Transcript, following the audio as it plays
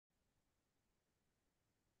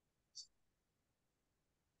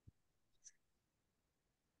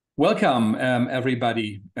Welcome,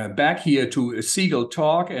 everybody, back here to Segal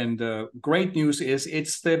Talk. And great news is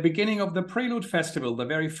it's the beginning of the PRELUDE Festival, the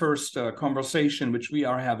very first conversation which we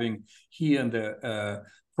are having here in the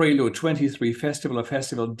PRELUDE 23 Festival, a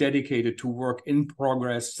festival dedicated to work in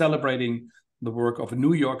progress, celebrating the work of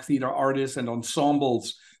New York theater artists and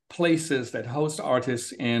ensembles, places that host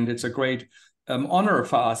artists. And it's a great honor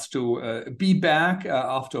for us to be back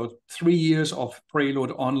after 3 years of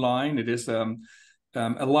PRELUDE online. It is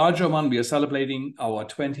a larger one. We are celebrating our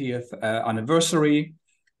 20th anniversary.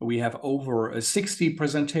 We have over 60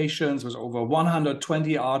 presentations with over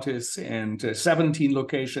 120 artists and 17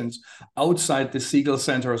 locations outside the Segal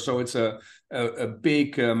Center. So it's a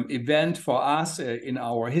big event for us in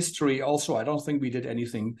our history. Also, I don't think we did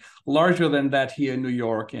anything larger than that here in New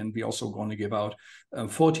York. And we're also going to give out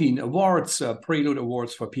 14 awards, PRELUDE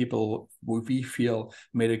awards for people who we feel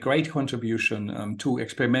made a great contribution to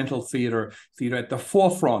experimental theater at the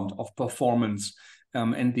forefront of performance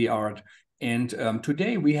and the art. And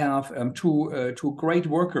today we have two great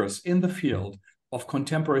workers in the field of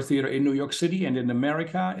contemporary theater in New York City and in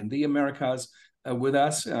America, in the Americas, with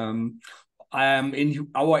us. In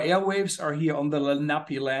our airwaves are here on the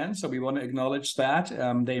Lenape land, so we want to acknowledge that.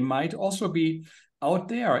 They might also be out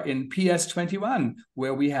there in PS21,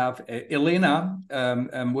 where we have Elena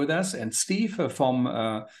with us and Steve from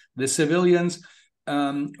the Civilians.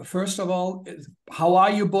 First of all, how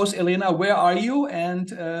are you both, Elena? Where are you,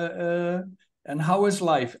 and how is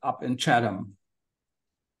life up in Chatham?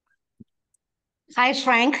 Hi,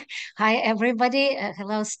 Frank. Hi, everybody.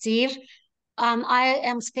 Hello, Steve. I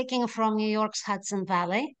am speaking from New York's Hudson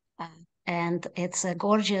Valley, and it's a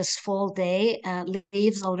gorgeous fall day.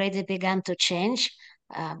 Leaves already began to change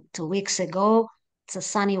 2 weeks ago. It's a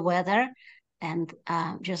sunny weather and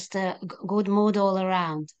just a good mood all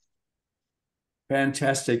around.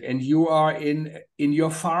 Fantastic. And you are in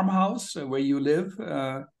your farmhouse where you live?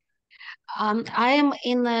 I am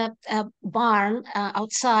in a barn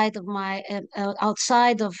outside of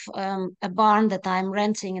a barn that I'm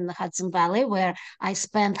renting in the Hudson Valley, where I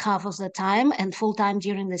spend half of the time and full time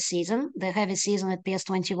during the season. The heavy season at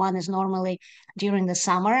PS21 is normally during the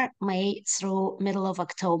summer, May through middle of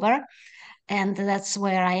October, and that's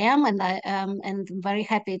where I am. And I'm very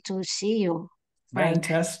happy to see you, Frank.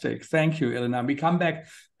 Fantastic. Thank you, Elena. We come back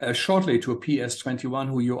shortly to PS21,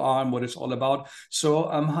 who you are and what it's all about. So,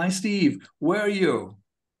 hi, Steve. Where are you?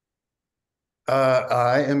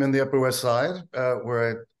 I am in the Upper West Side,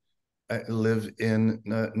 where I live in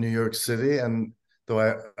New York City. And though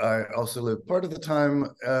I also live part of the time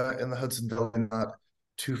in the Hudson Valley, not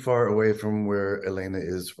too far away from where Elena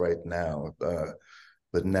is right now.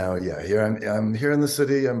 But now, yeah, I'm here in the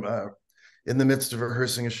city. I'm in the midst of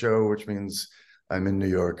rehearsing a show, which means I'm in New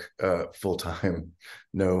York full time,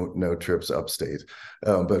 no trips upstate.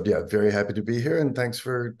 But yeah, very happy to be here, and thanks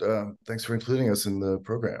for including us in the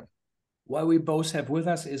program. Why we both have with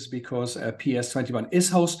us is because PS21 is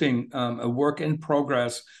hosting a work in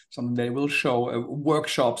progress, something they will show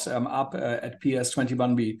workshops up at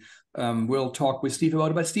PS21. We will talk with Steve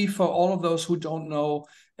about it. But Steve, for all of those who don't know,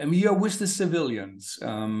 you're with the Civilians.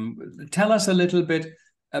 Tell us a little bit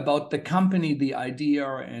about the company, the idea,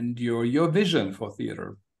 and your vision for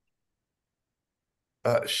theater.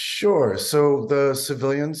 Sure. So the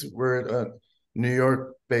Civilians, we're a New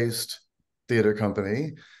York-based theater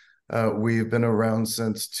company. We've been around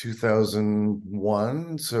since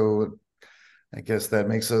 2001, so I guess that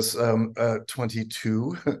makes us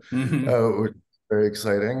 22, which is very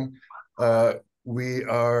exciting. We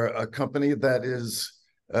are a company that is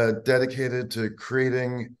dedicated to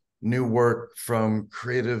creating new work from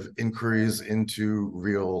creative inquiries into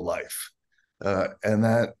real life. And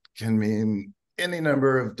that can mean any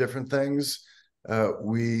number of different things.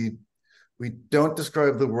 We don't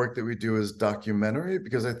describe the work that we do as documentary,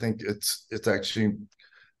 because I think it's actually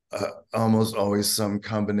almost always some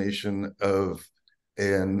combination of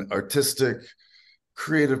an artistic,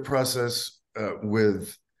 creative process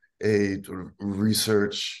with a sort of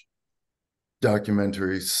research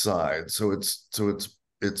documentary side. So it's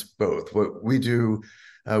both. What we do,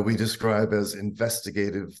 we describe as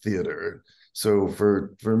investigative theater. So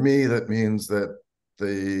for me, that means that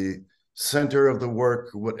the center of the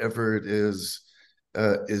work, whatever it is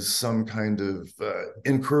some kind of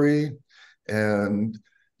inquiry, and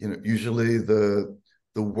usually the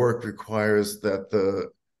work requires that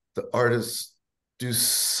the artists do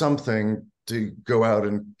something to go out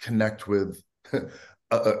and connect with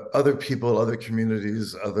other people, other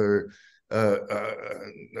communities, other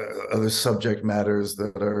subject matters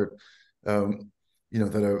that are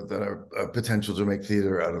that are potential to make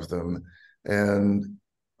theater out of them. And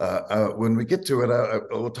When we get to it,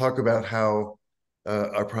 I will talk about how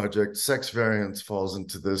our project Sex Variants falls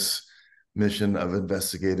into this mission of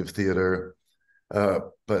investigative theater,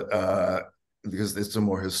 but because it's a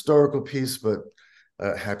more historical piece, but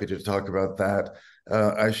happy to talk about that.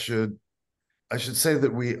 I should say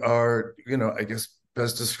that we are, I guess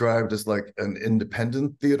best described as like an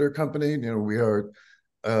independent theater company. We are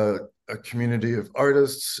a community of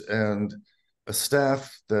artists and a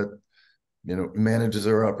staff that manages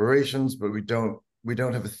our operations, but we don't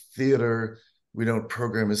have a theater. We don't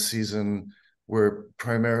program a season. We're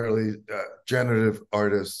primarily generative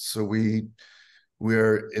artists, so we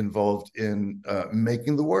are involved in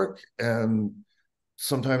making the work, and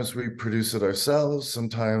sometimes we produce it ourselves.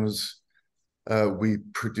 Sometimes we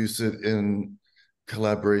produce it in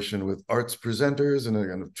collaboration with arts presenters in a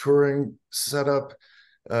kind of touring setup,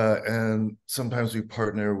 and sometimes we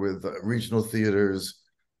partner with regional theaters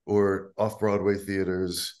or off-Broadway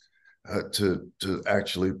theaters to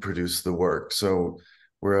actually produce the work. So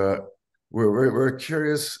we're a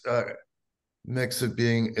curious mix of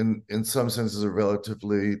being in some senses a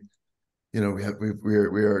relatively, we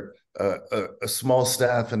are a small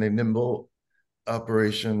staff and a nimble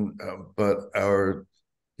operation, but our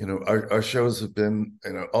shows have been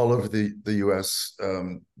all over the US,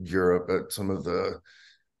 Europe, at some of the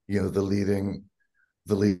the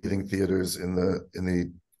leading theaters in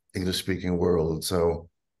the English speaking world. So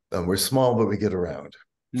we're small, but we get around.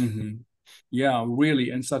 Mm-hmm. Yeah, really,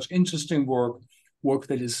 and such interesting work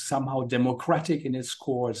that is somehow democratic in its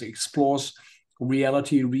core. It explores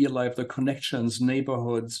reality, real life, the connections,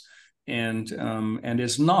 neighborhoods, and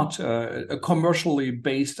is not a commercially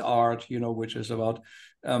based art, which is about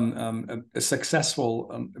a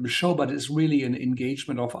successful show, but it's really an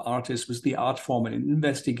engagement of artists with the art form and an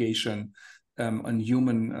investigation on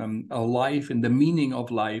human life and the meaning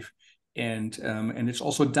of life, and it's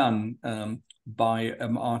also done by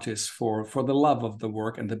artists for the love of the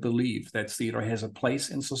work and the belief that theater has a place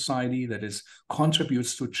in society, that it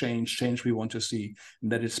contributes to change we want to see,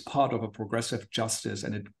 and that it's part of a progressive justice,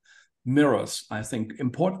 and it mirrors, I think,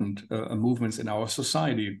 important movements in our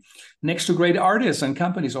society. Next to great artists and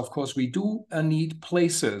companies, of course, we do need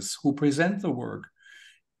places who present the work.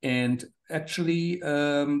 And actually,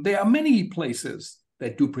 there are many places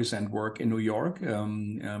that do present work in New York,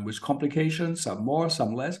 with complications, some more,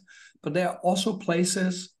 some less. But there are also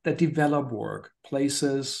places that develop work,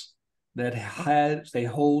 places that they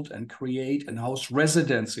hold and create and host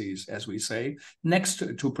residencies, as we say, next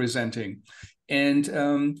to presenting. And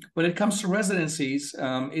when it comes to residencies,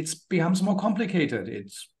 it becomes more complicated.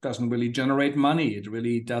 It doesn't really generate money. It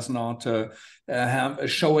really does not have a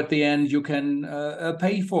show at the end you can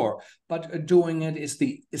pay for. But doing it is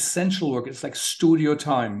the essential work. It's like studio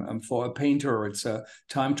time for a painter. It's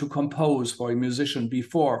time to compose for a musician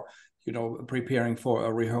before preparing for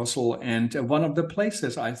a rehearsal. And one of the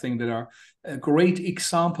places I think that are great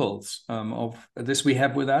examples of this we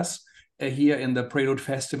have with us here in the PRELUDE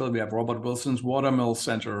Festival. We have Robert Wilson's Watermill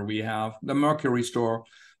Center. We have the Mercury Store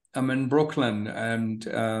in Brooklyn, and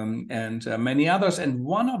many others. And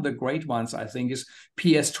one of the great ones, I think, is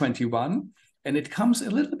PS21. And it comes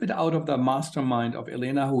a little bit out of the mastermind of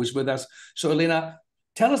Elena, who is with us. So Elena,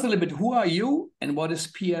 tell us a little bit, who are you and what is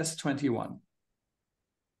PS21?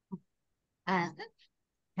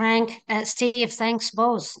 Frank, Steve, thanks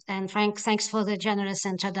both. And Frank, thanks for the generous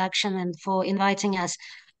introduction and for inviting us.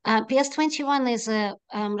 PS21 is a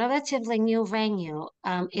relatively new venue.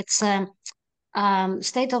 It's a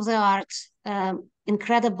state-of-the-art,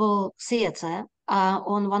 incredible theater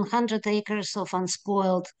on 100 acres of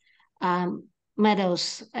unspoiled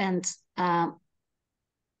meadows and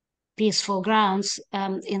peaceful grounds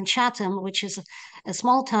in Chatham, which is a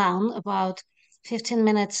small town about 15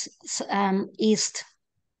 minutes east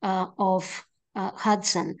of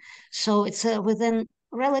Hudson. So it's within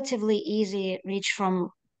relatively easy reach from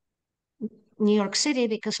New York City,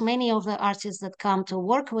 because many of the artists that come to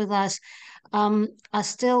work with us are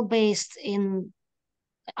still based in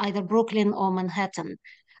either Brooklyn or Manhattan.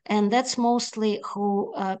 And that's mostly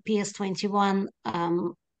who PS21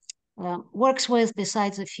 works with,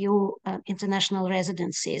 besides a few international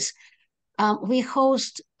residencies. We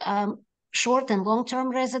host short and long-term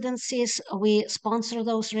residencies. We sponsor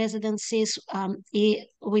those residencies.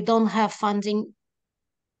 We don't have funding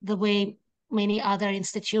the way many other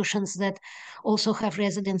institutions that also have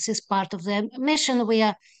residencies part of their mission. We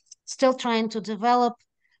are still trying to develop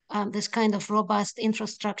this kind of robust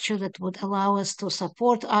infrastructure that would allow us to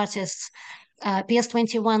support artists.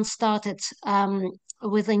 PS21 started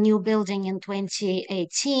with a new building in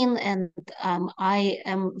 2018, and I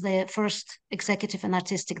am the first executive and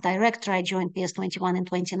artistic director. I joined PS21 in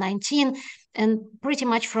 2019, and pretty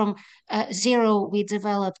much from zero, we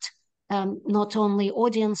developed not only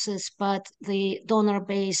audiences, but the donor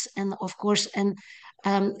base, and of course,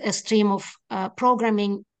 a stream of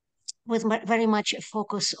programming with very much a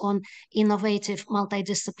focus on innovative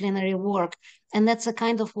multidisciplinary work. And that's the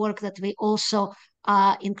kind of work that we also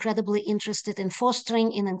are incredibly interested in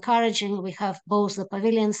fostering, in encouraging. We have both the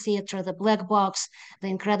Pavilion Theatre, the Black Box, the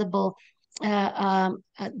incredible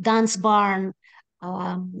dance barn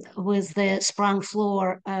with the sprung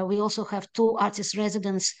floor. We also have 2 artist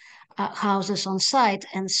residence houses on site.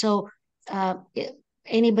 And so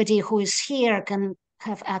anybody who is here can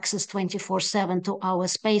have access 24/7 to our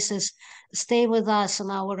spaces, stay with us on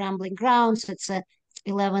our rambling grounds. It's a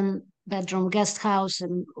 11-bedroom guest house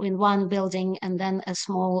in one building, and then a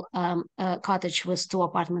small cottage with 2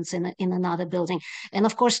 apartments in another building. And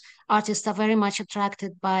of course, artists are very much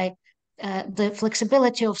attracted by the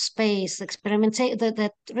flexibility of space,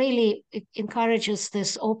 that really encourages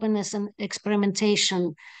this openness and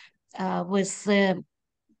experimentation with the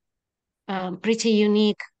pretty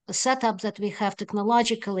unique setup that we have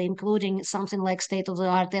technologically, including something like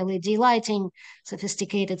state-of-the-art LED lighting,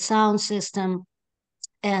 sophisticated sound system,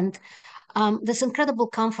 and this incredible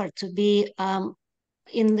comfort to be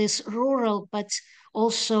in this rural but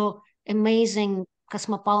also amazing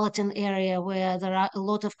cosmopolitan area where there are a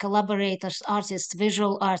lot of collaborators, artists,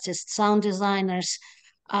 visual artists, sound designers.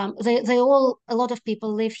 They all, a lot of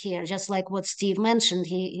people live here, just like what Steve mentioned.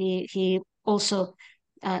 He also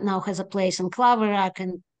now has a place in Claverack,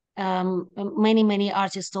 and many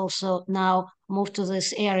artists also now move to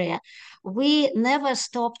this area. We never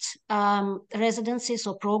stopped residencies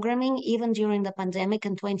or programming, even during the pandemic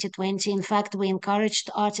in 2020. In fact, we encouraged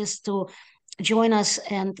artists to join us,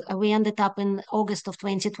 and we ended up in August of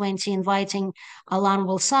 2020 inviting Alarm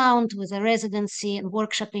Will Sound with a residency and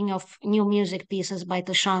workshopping of new music pieces by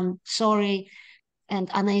Tashan Sori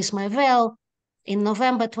and Anais Mavel. In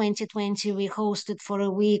November 2020, we hosted for a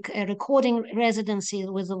week a recording residency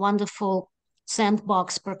with the wonderful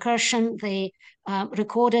Sandbox Percussion. They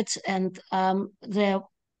recorded and the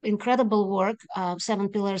incredible work, 7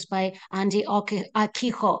 Pillars by Andy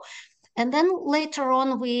Akiho. And then later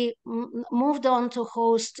on, we moved on to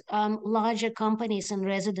host larger companies and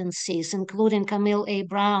residencies, including Camille A.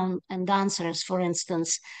 Brown and dancers, for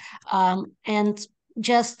instance. And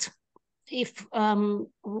just if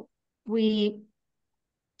we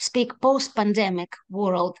speak post-pandemic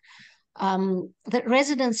world, the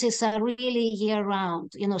residencies are really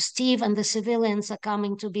year-round. You know, Steve and the Civilians are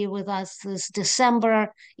coming to be with us this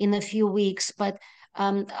December in a few weeks, but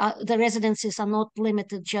the residencies are not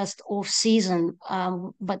limited just off-season,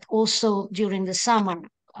 but also during the summer.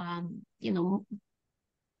 You know,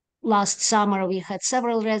 last summer we had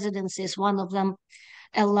several residencies, one of them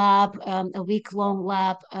a lab, a week-long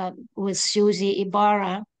lab with Susie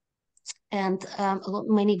Ibarra, and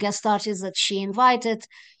many guest artists that she invited.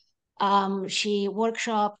 She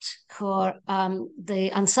workshopped her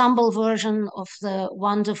the ensemble version of the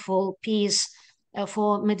wonderful piece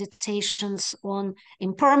for meditations on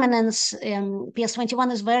impermanence.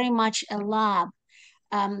 PS21 is very much a lab,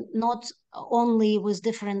 not only with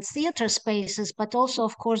different theater spaces, but also,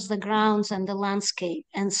 of course, the grounds and the landscape.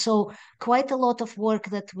 And so quite a lot of work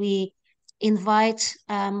that we invite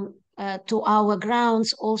to our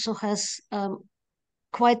grounds also has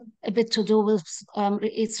quite a bit to do with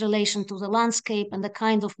its relation to the landscape and the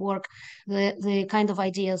kind of work, the kind of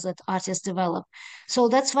ideas that artists develop. So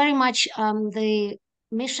that's very much the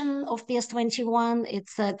mission of PS21. It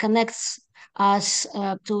connects us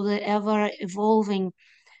to the ever-evolving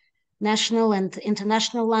national and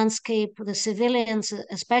international landscape. The Civilians,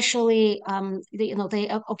 especially, they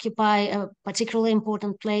occupy a particularly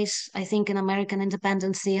important place, I think, in American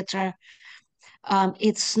independent theater.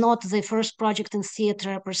 It's not the first project in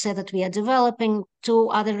theater per se that we are developing. 2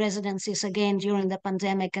 other residencies, again, during the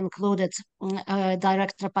pandemic included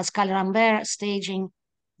director Pascal Rambert staging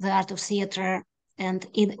The Art of Theater, and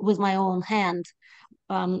with my own hand,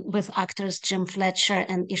 with actors Jim Fletcher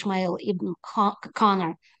and Ishmael Ibn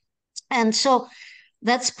Connor. And so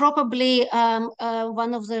that's probably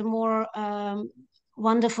one of the more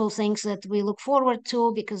wonderful things that we look forward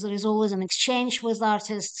to, because there is always an exchange with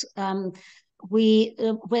artists.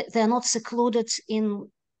 They're not secluded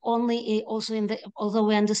in only also in the, although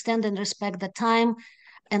we understand and respect the time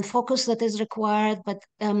and focus that is required, but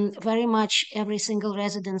very much every single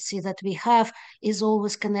residency that we have is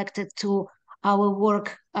always connected to our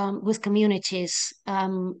work with communities.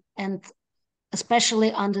 And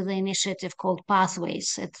especially under the initiative called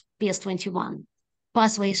Pathways at PS21.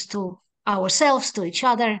 Pathways to ourselves, to each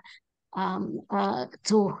other,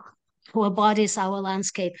 to our bodies, our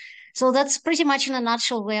landscape. So that's pretty much in a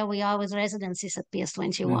nutshell where we are with residencies at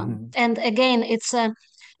PS21. And again, it's a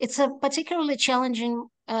particularly challenging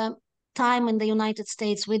time in the United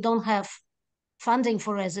States. We don't have funding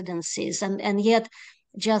for residencies, and yet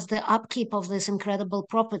just the upkeep of this incredible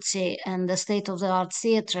property and the state-of-the-art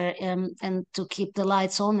theater, and to keep the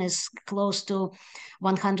lights on is close to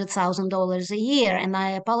 $100,000 a year. And I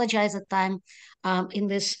apologize that I'm in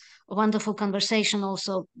this wonderful conversation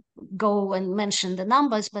also go and mention the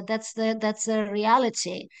numbers, but that's the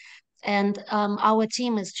reality. And our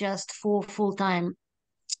team is just full-time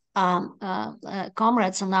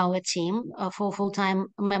comrades on our team, full-time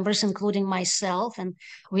members, including myself, and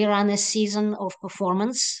we run a season of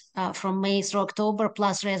performance from May through October,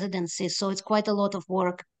 plus residencies. So it's quite a lot of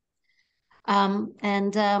work,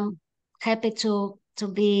 and happy to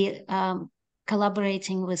be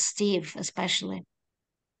collaborating with Steve, especially.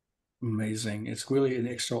 Amazing! It's really an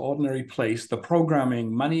extraordinary place. The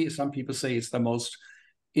programming, money. Some people say it's the most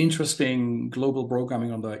interesting global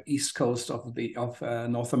programming on the East Coast of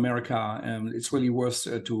North America, and it's really worth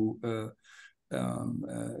to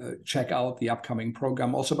check out the upcoming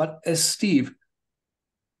program also. But Steve,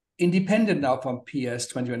 independent now from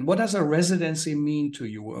PS21, what does a residency mean to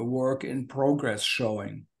you? A work in progress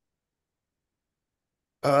showing?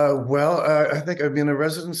 Well, I think, I mean, a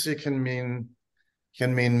residency can mean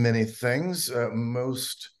many things.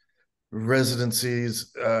 Most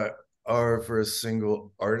residencies are for a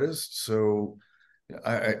single artist. So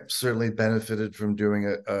I certainly benefited from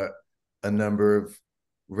doing a number of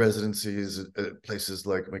residencies at places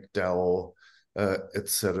like McDowell, et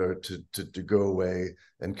cetera, to go away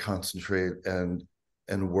and concentrate and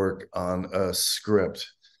work on a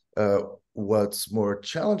script. What's more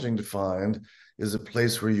challenging to find is a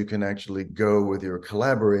place where you can actually go with your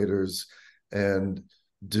collaborators and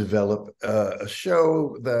develop a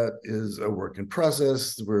show that is a work in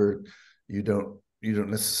process, where you don't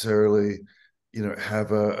necessarily you don't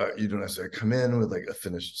necessarily come in with like a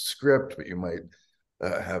finished script, but you might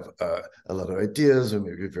have a lot of ideas or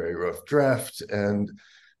maybe a very rough draft. And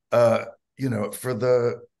for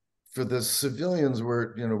the civilians,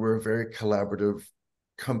 we're a very collaborative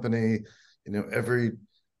company. Every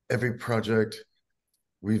project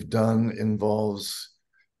we've done involves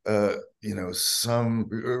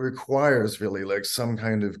requires really like some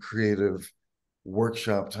kind of creative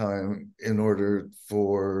workshop time in order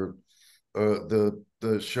for the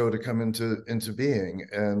show to come into being.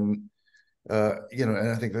 And and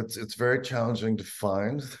I think it's very challenging to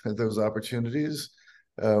find those opportunities.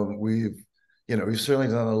 We've certainly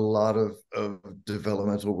done a lot of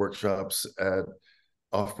developmental workshops at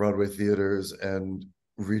off-Broadway theaters and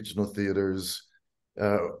regional theaters.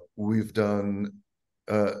 We've done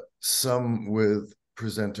some with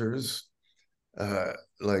presenters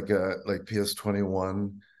like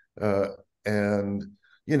PS21, and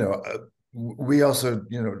we also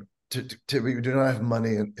we do not have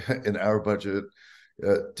money in our budget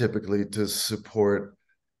typically to support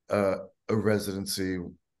a residency,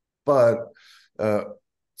 but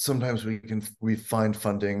sometimes we find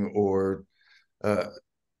funding, or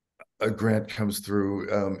a grant comes through.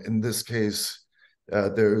 In this case,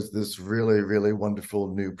 there's this really, really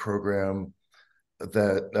wonderful new program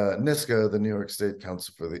that NYSCA, the New York State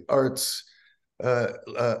Council for the Arts,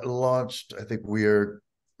 launched. I think we are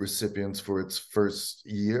recipients for its first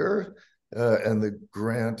year, and the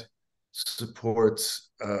grant supports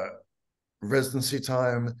residency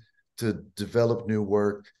time to develop new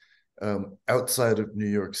work outside of New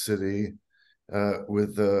York City,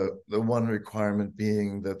 with the one requirement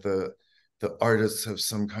being that the artists have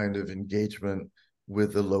some kind of engagement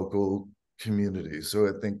with the local community. So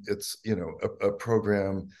I think it's a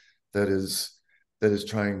program that is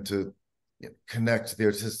trying to connect the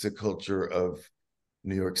artistic culture of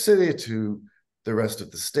New York City to the rest of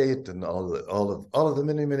the state and all of the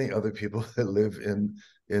many other people that live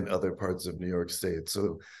in other parts of New York State.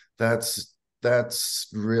 So that's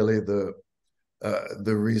really the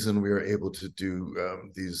reason we are able to do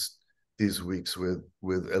these weeks with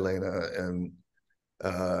Elena. And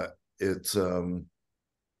it's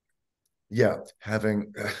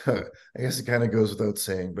having I guess it kind of goes without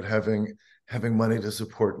saying, but having money to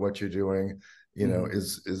support what you're doing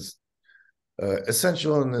is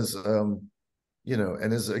essential, and is and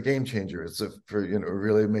is a game changer. It's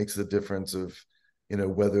really makes the difference of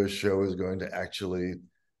whether a show is going to actually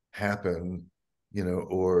happen,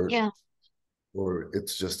 or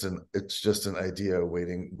it's just an idea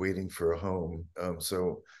waiting for a home.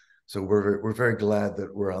 So So we're very glad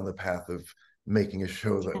that we're on the path of making a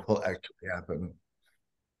show that will actually happen.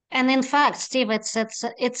 And in fact, Steve, it's at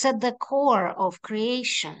the core of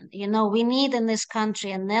creation. You know, we need in this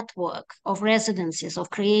country a network of residencies, of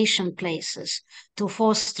creation places to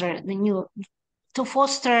foster to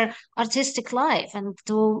foster artistic life and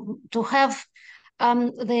to have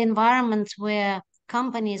the environment where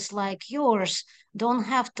companies like yours don't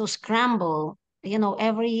have to scramble, you know,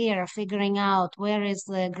 every year figuring out where is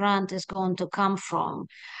the grant is going to come from,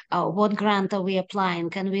 what grant are we applying?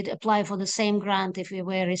 Can we apply for the same grant if we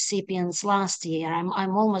were recipients last year?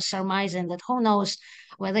 I'm almost surmising that who knows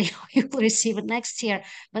whether you will receive it next year.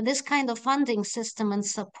 But this kind of funding system and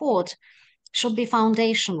support should be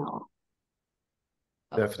foundational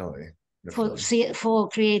Definitely. for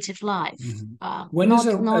creative life. Mm-hmm. When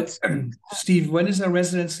is Steve, when is a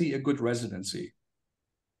residency a good residency?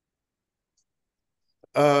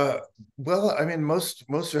 Well, I mean, most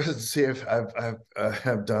residency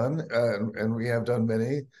I've done, and we have done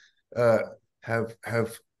many,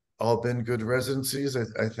 have all been good residencies.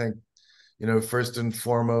 I think, you know, first and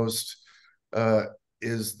foremost,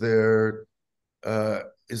 is there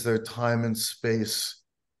time and space,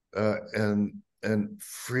 and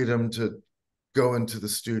freedom to go into the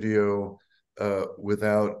studio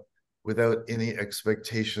without any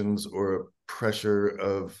expectations or pressure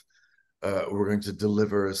of we're going to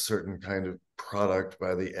deliver a certain kind of product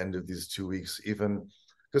by the end of these 2 weeks, even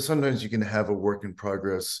because sometimes you can have a work in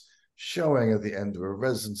progress showing at the end of a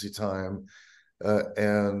residency time.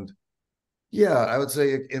 And yeah, I would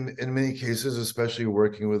say in many cases, especially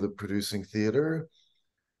working with a producing theater,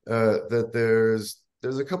 that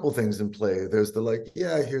there's a couple things in play. There's the like,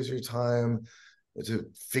 yeah, here's your time to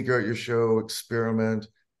figure out your show, experiment,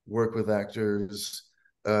 work with actors.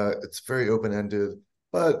 It's very open-ended.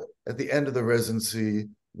 But at the end of the residency,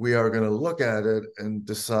 we are going to look at it and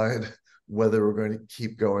decide whether we're going to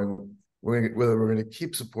keep going, whether we're going to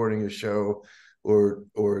keep supporting a show or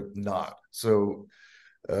not. So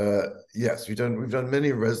yes, we've done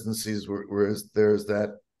many residencies where there's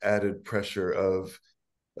that added pressure of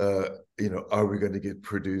you know, are we going to get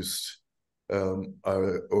produced,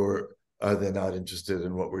 or are they not interested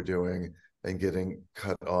in what we're doing and getting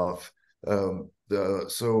cut off?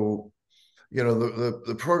 So you know,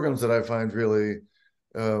 the programs that I find really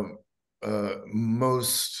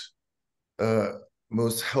most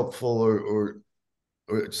helpful or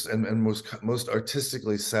just, and most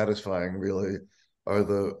artistically satisfying really are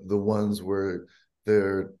the ones where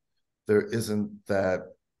there isn't that,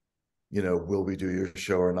 you know, will we do your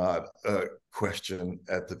show or not question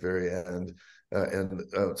at the very end. And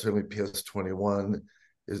certainly PS21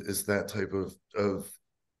 is that type of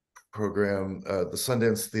program. The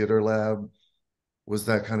Sundance Theater Lab was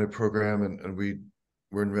that kind of program, and we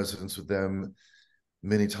were in residence with them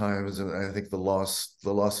many times, and I think the loss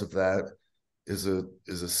of that is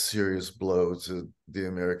a serious blow to the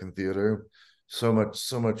American theater. So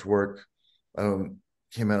much work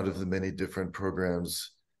came out of the many different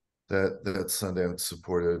programs that Sundance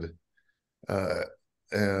supported,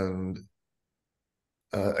 and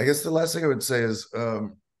I guess the last thing I would say is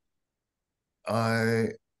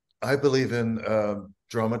I believe in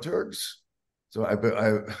dramaturgs. So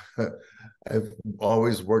I've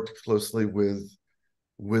always worked closely with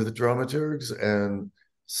dramaturgs, and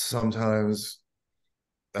sometimes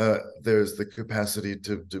there's the capacity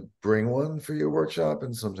to bring one for your workshop,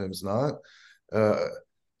 and sometimes not.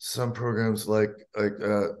 Some programs like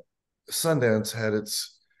Sundance had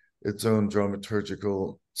its own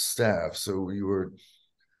dramaturgical staff, so you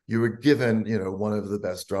were given, you know, one of the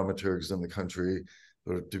best dramaturgs in the country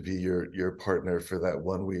to be your partner for that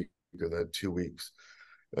 1 week or that 2 weeks,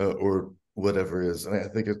 or whatever it is. And I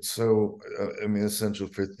think it's so I mean, essential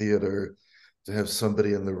for theater to have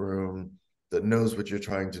somebody in the room that knows what you're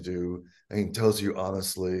trying to do and tells you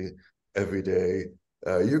honestly every day,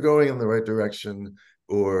 you're going in the right direction,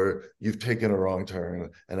 or you've taken a wrong turn,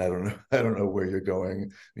 and I don't know where you're going.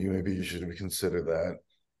 Maybe you should consider that.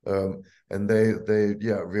 And they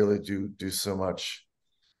yeah, really do so much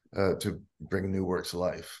to bring new work to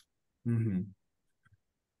life. Mm-hmm.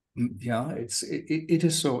 Yeah, it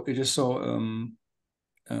is so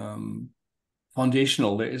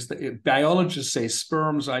foundational. There is biologists say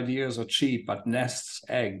sperms ideas are cheap, but nests,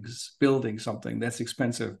 eggs, building something, that's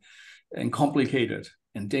expensive and complicated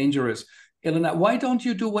and dangerous. Elena, why don't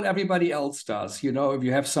you do what everybody else does? You know, if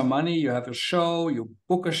you have some money, you have a show, you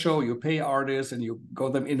book a show, you pay artists, and you go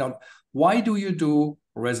them in. Why do you do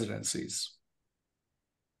residencies?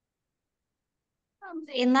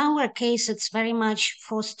 In our case, it's very much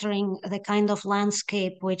fostering the kind of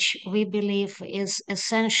landscape which we believe is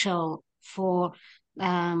essential for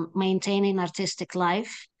maintaining artistic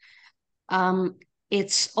life.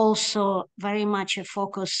 It's also very much a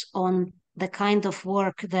focus on the kind of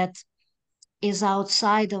work that is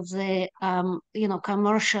outside of the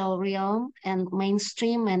commercial realm and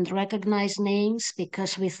mainstream and recognized names,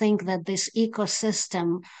 because we think that this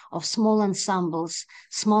ecosystem of small ensembles,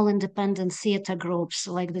 small independent theater groups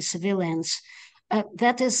like the Civilians,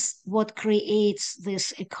 that is what creates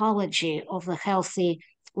this ecology of the healthy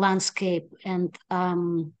landscape and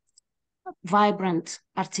vibrant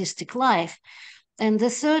artistic life. And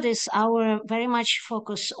the third is our very much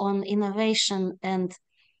focus on innovation and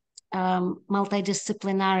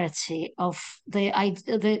multidisciplinarity of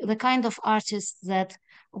the kind of artists that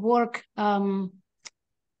work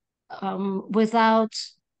without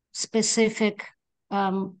specific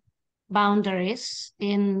boundaries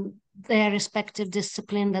in their respective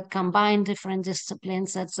discipline, that combine different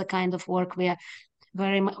disciplines. That's the kind of work we are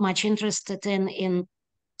very much interested in.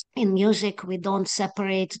 In music, we don't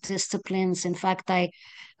separate disciplines. In fact,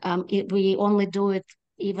 we only do it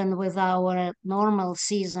even with our normal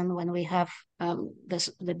season. When we have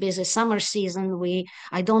the busy summer season,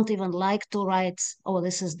 I don't even like to write, oh,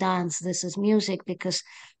 this is dance, this is music, because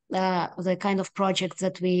the kind of project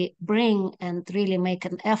that we bring and really make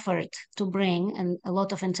an effort to bring, and a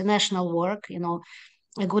lot of international work,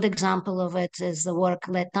 a good example of it is the work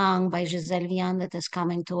Letang by Giselle Vian that is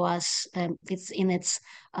coming to us. It's in its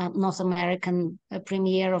North American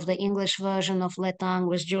premiere of the English version of Letang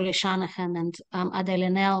with Julie Shanahan and Adèle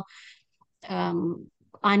Haenel.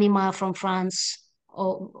 Anima from France,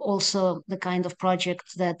 also the kind of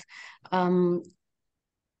project that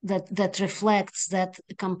reflects that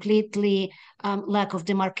completely lack of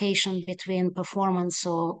demarcation between performance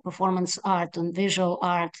or performance art and visual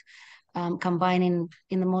art. Combining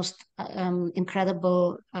in the most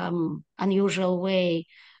incredible, unusual way.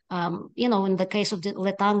 In the case of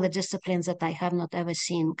Letang, the disciplines that I have not ever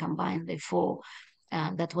seen combined before.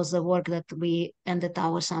 That was the work that we ended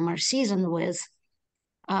our summer season with.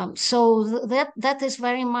 So that is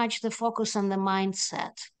very much the focus and the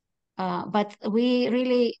mindset. But we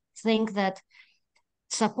really think that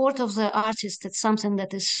support of the artist is something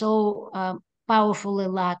that is so powerfully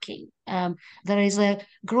lacking. There is a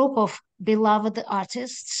group of beloved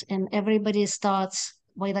artists, and everybody starts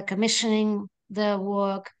with commissioning their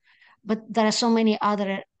work, but there are so many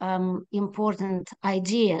other important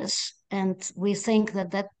ideas, and we think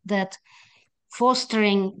that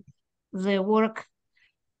fostering the work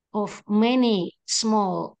of many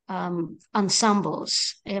small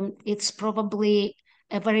ensembles, it's probably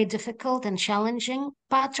a very difficult and challenging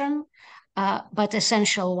pattern, but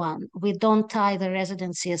essential one. We don't tie the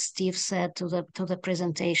residency, as Steve said, to the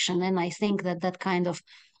presentation, and I think that kind of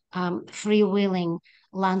freewheeling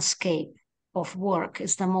landscape of work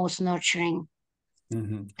is the most nurturing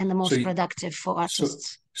and the most productive for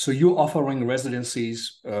artists. So you're offering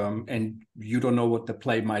residencies, and you don't know what the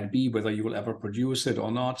play might be, whether you will ever produce it or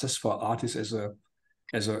not, just for artists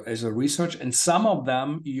as a research. And some of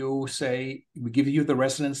them, you say, we give you the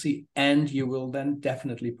residency and you will then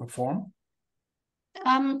definitely perform?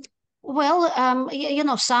 Some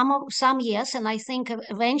yes, and I think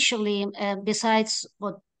eventually, besides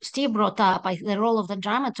what Steve brought up, the role of the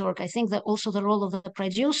dramaturg, I think that also the role of the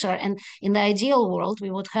producer. And in the ideal world, we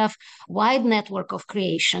would have wide network of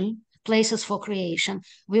creation, places for creation.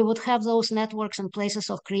 We would have those networks and places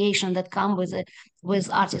of creation that come with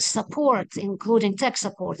artist support, including tech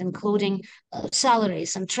support, including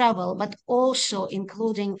salaries and travel, but also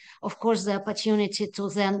including, of course, the opportunity to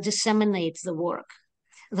then disseminate the work.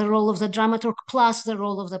 The role of the dramaturg plus the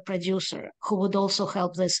role of the producer, who would also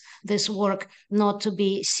help this work not to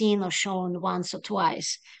be seen or shown once or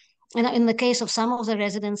twice. And in the case of some of the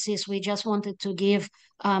residencies, we just wanted to give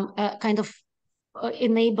a kind of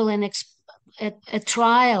enable a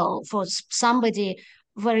trial for somebody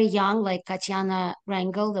very young, like Katiana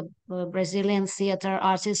Rangel, the Brazilian theater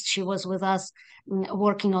artist. She was with us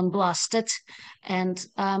working on Blasted. And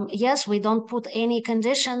yes, we don't put any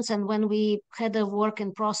conditions. And when we had a work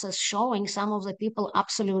in process showing, some of the people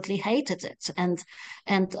absolutely hated it and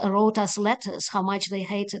wrote us letters how much they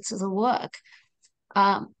hated the work.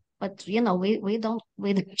 But we don't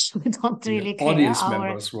really care. Audience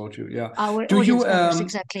members wrote you, yeah. Our audience members,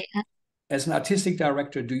 exactly. As an artistic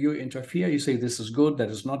director, do you interfere? You say this is good, that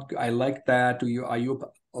is not good. I like that. Are you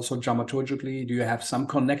also dramaturgically? Do you have some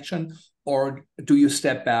connection, or do you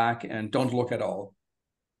step back and don't look at all?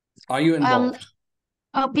 Are you involved?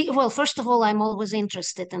 Well, first of all, I'm always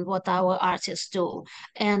interested in what our artists do.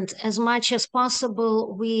 And as much as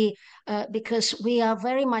possible, because we are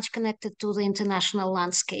very much connected to the international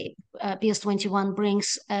landscape. PS21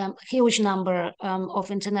 brings a huge number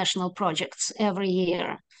of international projects every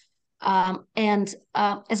year. And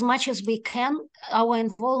as much as we can, our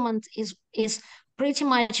involvement is pretty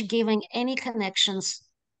much giving any connections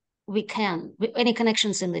we can, any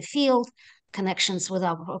connections in the field, connections with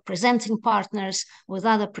our presenting partners, with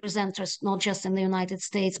other presenters, not just in the United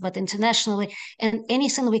States, but internationally, and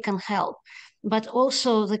anything we can help. But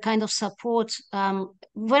also the kind of support,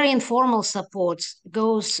 very informal support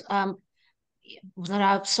goes, there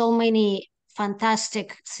are so many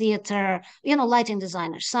fantastic theater, lighting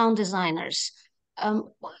designers, sound designers,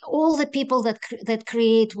 um, all the people that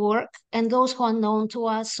create work and those who are known to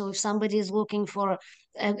us. So if somebody is looking for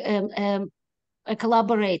a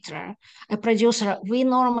collaborator, a producer, we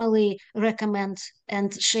normally recommend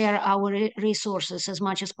and share our resources as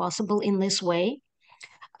much as possible in this way.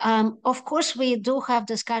 Of course, we do have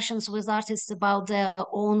discussions with artists about their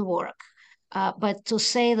own work, but to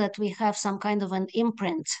say that we have some kind of an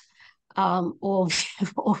imprint or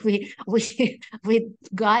or we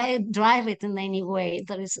drive it in any way,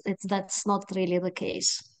 that's not really the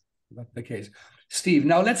case. That's the case. Steve,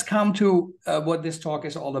 now let's come to what this talk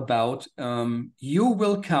is all about. You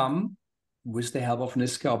will come with the help of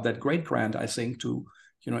NISCA, of that great grant, I think, to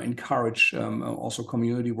encourage also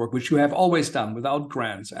community work, which you have always done without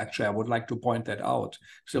grants. Actually, I would like to point that out.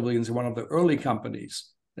 Civilians is one of the early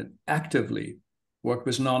companies that actively work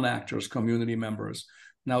with non-actors, community members.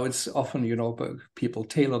 Now it's often, people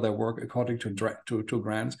tailor their work according to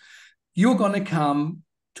grants. You're going to come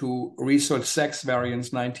to research sex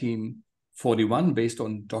variants 1941 based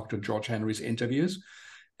on Dr. George Henry's interviews.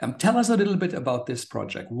 Tell us a little bit about this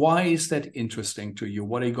project. Why is that interesting to you?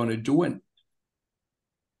 What are you going to do? And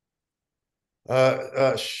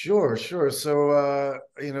Sure. So,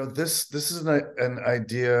 this is an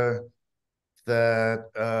idea that,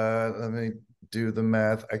 let me do the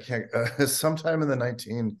math. I can't, sometime in the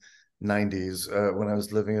 1990s, when I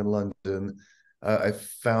was living in London, I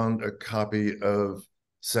found a copy of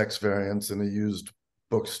Sex Variants in a used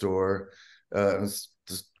bookstore. It was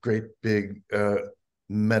this great big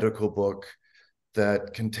medical book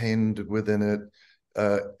that contained within it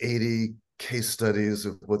 80 case studies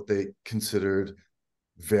of what they considered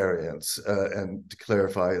variants, and to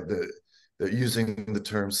clarify that using the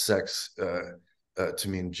term sex to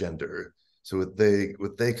mean gender. So what they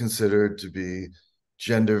considered to be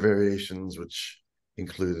gender variations, which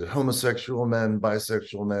included homosexual men,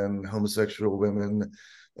 bisexual men, homosexual women,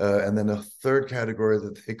 and then a third category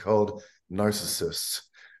that they called narcissists,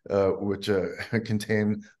 which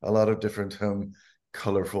contain a lot of different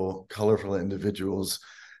colorful individuals.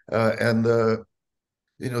 And the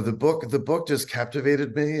book just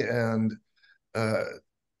captivated me, and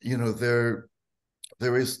there's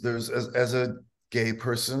as a gay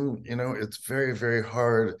person, it's very, very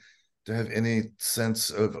hard to have any sense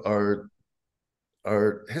of our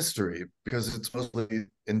history because it's mostly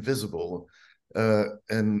invisible,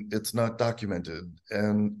 and it's not documented,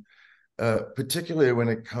 and particularly when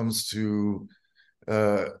it comes to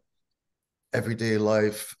everyday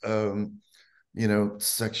life,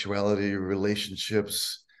 sexuality,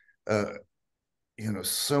 relationships,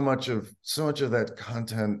 so much of that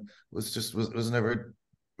content was never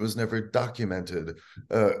documented,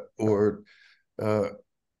 or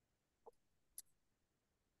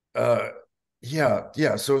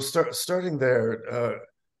yeah. So starting there,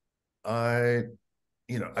 as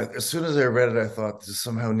soon as I read it, I thought this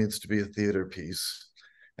somehow needs to be a theater piece,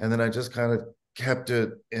 and then I just kind of kept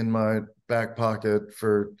it in my back pocket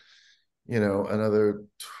for another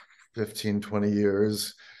 15, 20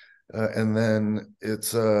 years. And then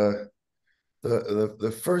it's the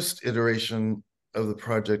first iteration of the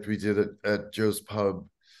project we did at Joe's Pub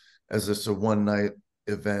as just a one-night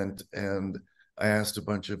event, and I asked a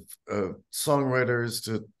bunch of songwriters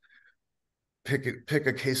to pick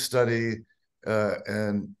a case study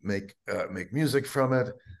and make music from it.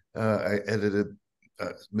 I edited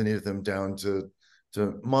many of them down to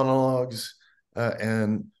monologues,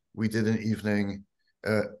 and we did an evening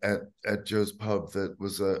at Joe's Pub that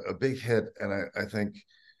was a big hit, and I think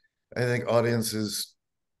audiences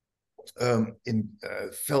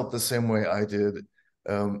felt the same way I did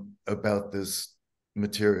about this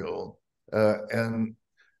material. And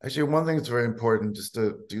actually, one thing that's very important just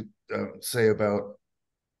to say about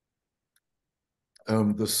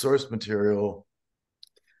the source material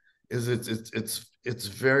is it's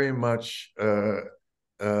very much a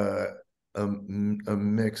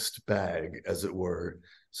mixed bag, as it were.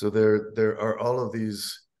 So there are all of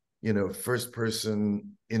these, first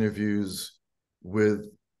person interviews with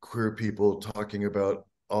queer people talking about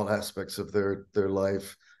all aspects of their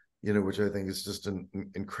life, which I think is just an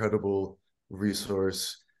incredible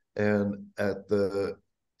resource. And at the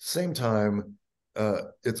same time,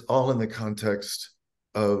 it's all in the context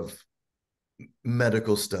of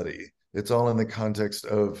medical study. It's all in the context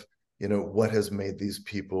of, what has made these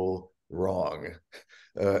people wrong.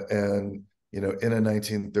 And, in a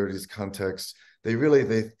 1930s context, they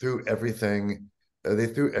threw everything, they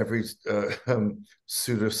threw every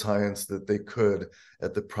pseudoscience that they could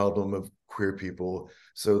at the problem of queer people.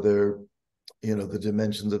 So the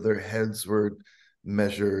dimensions of their heads were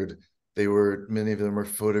measured. Many of them were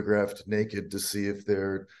photographed naked to see if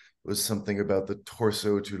there was something about the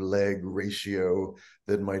torso to leg ratio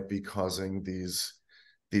that might be causing these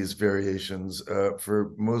variations.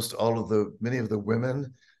 For many of the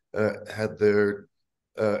women had their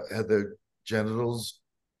genitals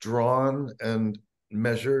drawn and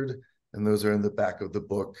measured, and those are in the back of the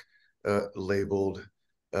book, labeled,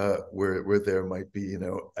 where there might be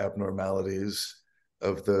abnormalities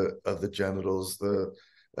of the genitals. The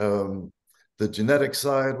genetic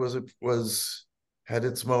side had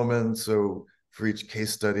its moments. So for each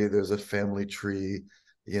case study, there's a family tree,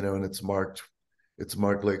 and it's marked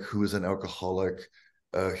like who is an alcoholic,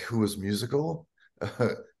 who is musical,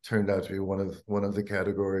 turned out to be one of the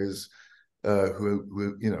categories,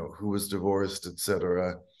 who was divorced,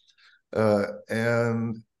 etc.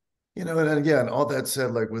 And and again, all that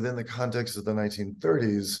said, like within the context of the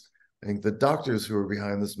 1930s, I think the doctors who were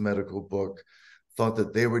behind this medical book thought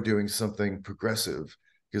that they were doing something progressive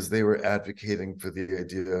because they were advocating for the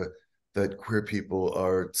idea that queer people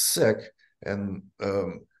are sick and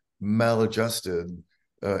maladjusted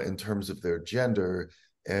in terms of their gender,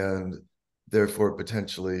 and therefore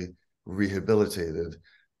potentially rehabilitated.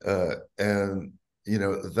 And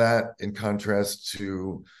that in contrast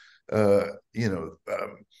to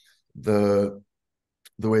the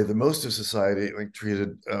way that most of society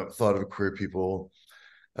thought of queer people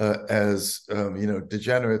as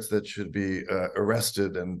degenerates that should be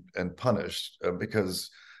arrested and punished, because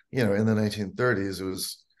in the 1930s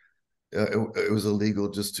it was illegal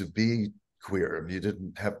just to be queer. You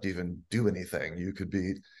didn't have to even do anything. You could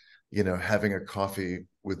be having a coffee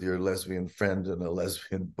with your lesbian friend in a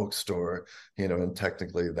lesbian bookstore, and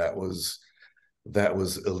technically that was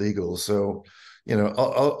illegal. So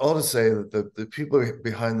all to say that the people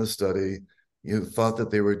behind the study thought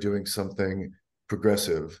that they were doing something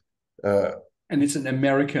progressive. And it's an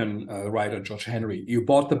American writer, George Henry. You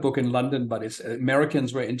bought the book in London, but it's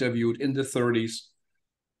Americans were interviewed in the 30s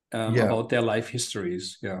about their life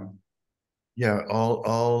histories.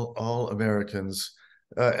 All Americans.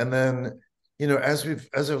 And then as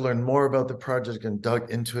I've learned more about the project and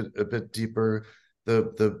dug into it a bit deeper,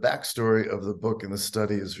 the backstory of the book and the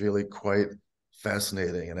study is really quite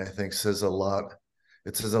fascinating, and I think says a lot.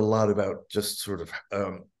 It says a lot about just sort of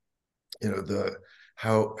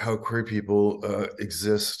how queer people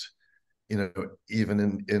exist,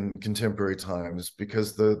 even in contemporary times,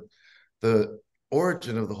 because the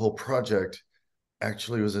origin of the whole project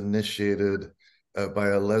actually was initiated by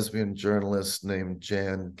a lesbian journalist named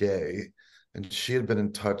Jan Gay, and she had been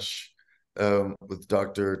in touch with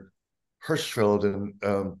Dr. Hirschfeld in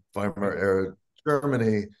Weimar era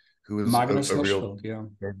Germany, who was Magnus a Hirschfeld,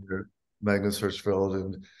 real Magnus Hirschfeld,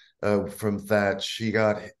 and from that she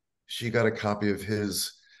got a copy of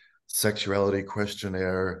his sexuality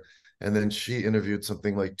questionnaire, and then she interviewed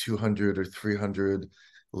something like 200 or 300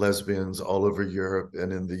 lesbians all over Europe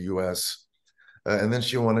and in the US. And then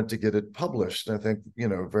she wanted to get it published. And I think,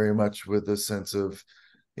 very much with the sense of,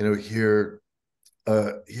 here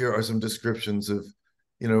are some descriptions of,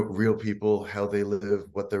 real people, how they live,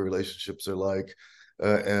 what their relationships are like.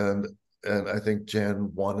 And I think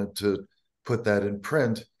Jan wanted to put that in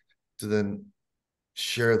print to then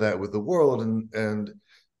share that with the world and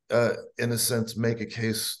in a sense, make a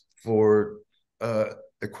case for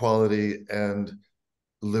equality and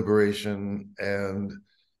liberation and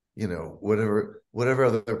whatever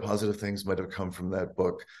other positive things might have come from that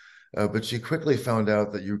book. But she quickly found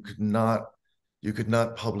out that you could not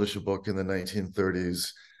publish a book in the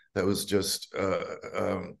 1930s that was just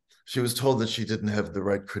she was told that she didn't have the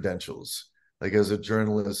right credentials. Like, as a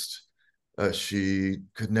journalist, she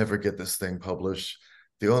could never get this thing published.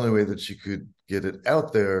 The only way that she could get it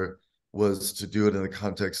out there was to do it in the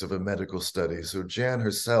context of a medical study. So Jan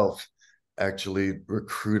herself actually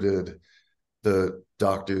recruited the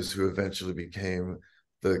doctors who eventually became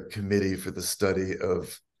the Committee for the Study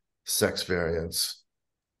of Sex Variants.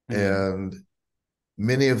 And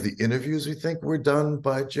many of the interviews we think were done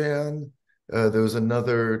by Jan. There was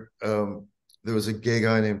another, there was a gay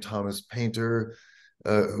guy named Thomas Painter,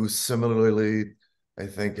 who similarly, I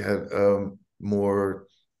think, had more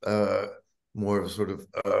of sort of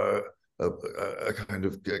a kind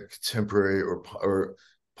of contemporary or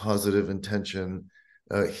positive intention.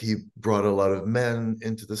 He brought a lot of men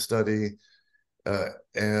into the study,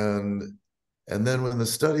 and then when the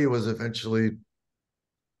study was eventually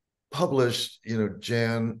published,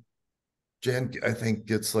 Jan I think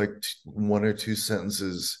gets like one or two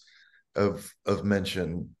sentences of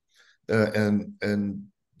mention, and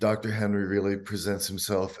Dr. Henry really presents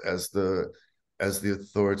himself as the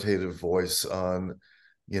authoritative voice on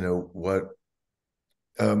what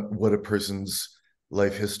a person's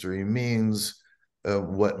life history means,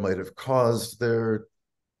 what might have caused their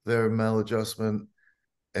maladjustment,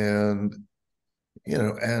 and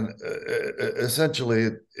essentially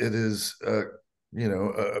it is a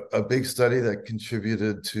big study that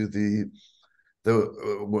contributed to the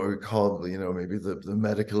what we call maybe the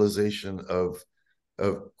medicalization of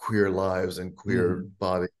queer lives and queer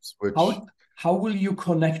bodies. Which how will you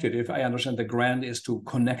connect it? If I understand, the grant is to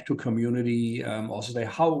connect to community. Also,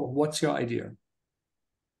 what's your idea?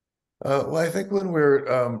 Well, I think when we're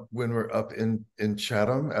up in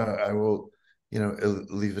Chatham, I will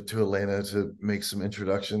leave it to Elena to make some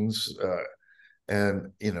introductions,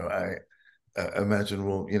 and I imagine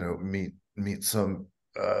we'll meet some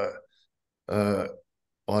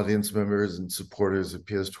audience members and supporters of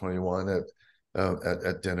PS21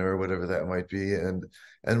 at dinner or whatever that might be, and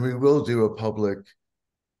we will do a public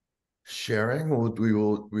sharing. We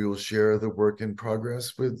will share the work in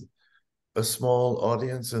progress with a small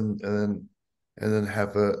audience, and then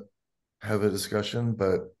have a discussion,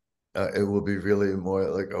 but it will be really more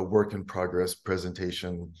like a work in progress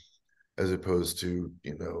presentation as opposed to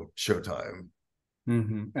showtime.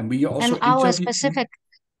 And we also our specific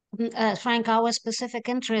Frank, our specific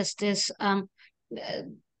interest is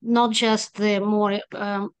not just the more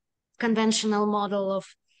conventional model of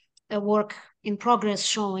a work in progress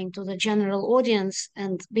showing to the general audience,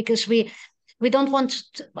 and because we don't want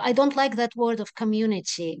to, I don't like that word of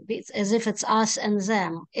community. It's as if it's us and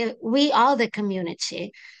them. We are the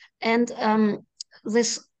community, and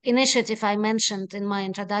this initiative I mentioned in my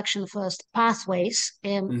introduction first, Pathways,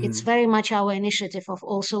 it's very much our initiative of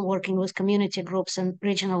also working with community groups and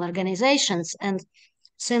regional organizations. And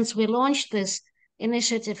since we launched this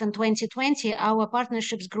initiative in 2020, our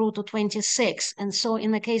partnerships grew to 26. And so in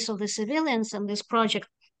the case of the civilians and this project,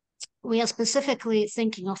 we are specifically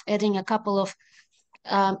thinking of adding a couple of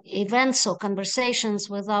events or conversations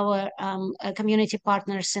with our community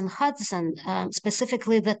partners in Hudson,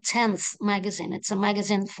 specifically the 10th magazine. It's a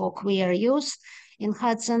magazine for queer youth in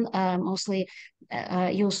Hudson, mostly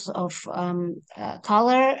use of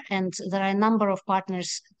color. And there are a number of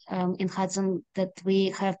partners in Hudson that we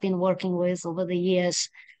have been working with over the years.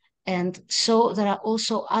 And so there are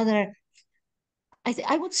also other,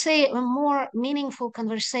 I would say, more meaningful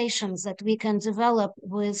conversations that we can develop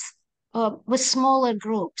with smaller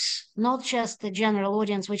groups, not just the general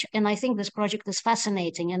audience, and I think this project is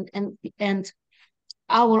fascinating, and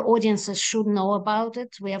our audiences should know about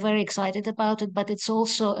it. We are very excited about it, but it's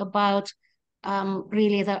also about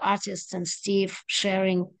really the artists and Steve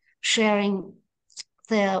sharing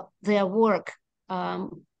their work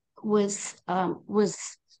with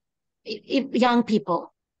young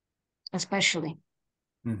people, especially.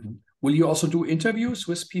 Will you also do interviews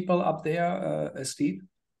with people up there, Steve?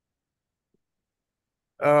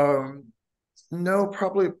 No,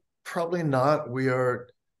 probably not. We're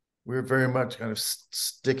very much kind of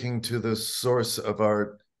sticking to the source of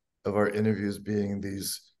our interviews being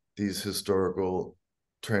these historical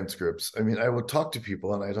transcripts. I mean, I will talk to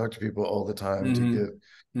people, and I talk to people all the time to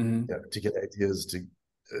get ideas, to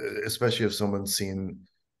especially if someone's seen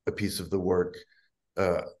a piece of the work.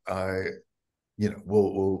 We'll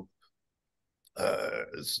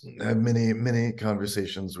have many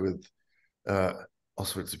conversations with all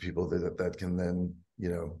sorts of people that can then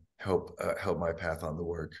help my path on the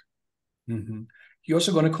work. You're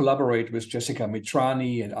also going to collaborate with Jessica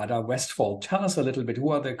Mitrani and Ada Westfall. Tell us a little bit,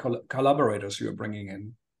 who are the collaborators you're bringing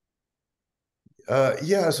in?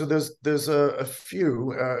 Yeah, so there's a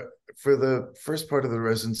few. For the first part of the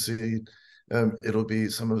residency, it'll be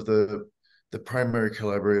some of the primary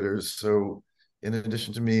collaborators. So in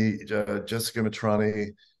addition to me, Jessica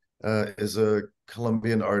Mitrani is a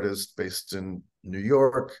Colombian artist based in New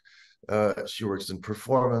York. She works in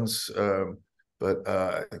performance, but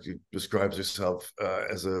she describes herself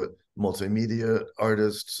as a multimedia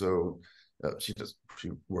artist. So she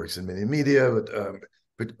works in many media, but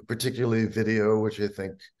particularly video, which I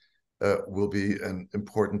think will be an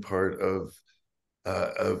important part of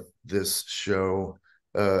this show.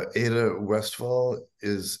 Ada Westfall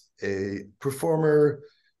is a performer,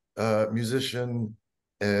 musician,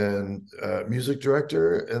 and music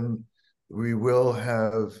director, and we will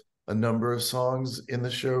have a number of songs in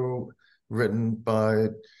the show written by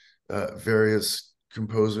various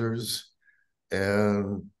composers,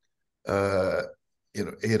 and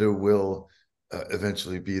Ada will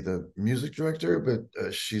eventually be the music director,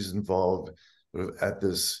 but she's involved sort of at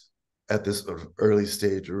this sort of early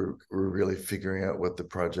stage where we're really figuring out what the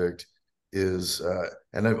project is.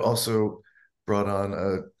 And I've also brought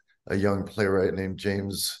on a young playwright named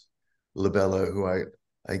James Labella, who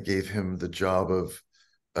I gave him the job of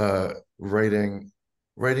writing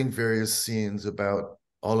various scenes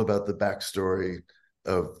all about the backstory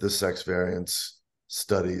of the sex variance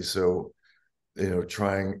study. So,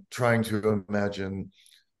 trying to imagine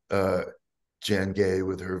Jan Gay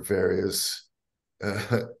with her various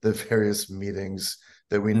the various meetings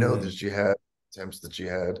that we know that she had, attempts that she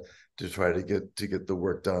had to try to get the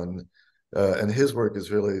work done. And his work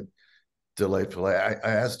is really delightful. I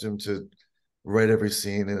asked him to write every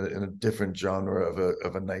scene in a different genre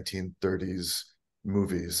of a 1930s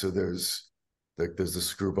movie. So there's the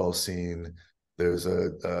screwball scene. There's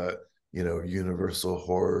a universal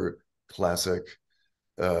horror classic.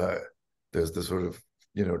 There's the sort of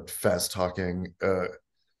fast talking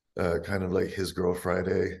kind of like His Girl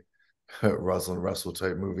Friday, Rosalind Russell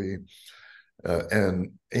type movie.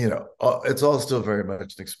 And it's all still very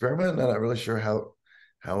much an experiment. I'm not really sure how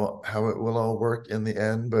it will all work in the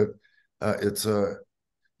end, but it's a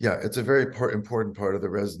very important part of the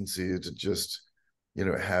residency to just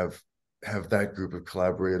have that group of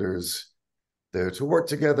collaborators there to work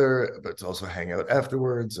together, but to also hang out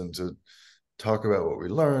afterwards and to talk about what we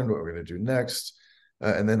learned, what we're going to do next.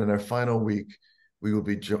 And then in our final week, we will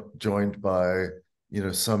be joined by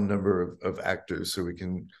some number of actors, so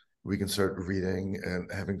we can start reading and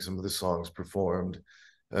having some of the songs performed,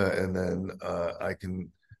 and then I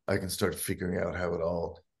can start figuring out how it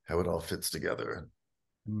all fits together.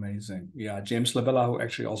 Amazing. Yeah, James Labella, who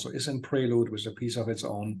actually also is in Prelude with a piece of its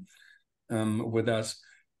own with us.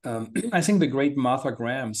 I think the great Martha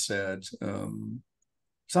Graham said,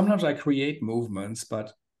 sometimes I create movements,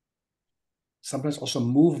 but sometimes also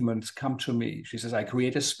movements come to me. She says, I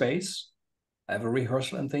create a space, I have a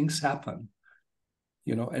rehearsal, and things happen,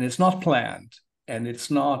 and it's not planned and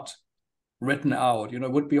it's not written out.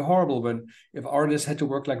 It would be horrible if artists had to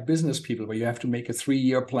work like business people, where you have to make a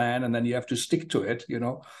 3-year plan and then you have to stick to it.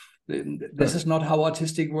 This is not how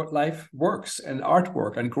artistic life works, and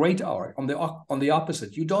artwork and great art. On the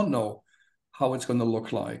opposite, you don't know how it's going to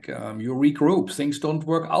look like. You regroup, things don't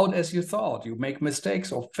work out as you thought. You make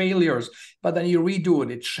mistakes or failures, but then you redo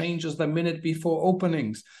it. It changes the minute before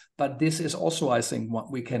openings. But this is also, I think,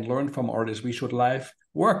 what we can learn from artists. We should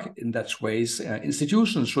work in that ways.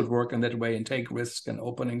 Institutions should work in that way and take risks and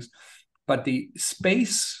openings. But the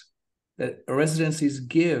space that residencies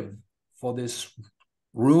give for these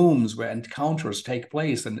rooms where encounters take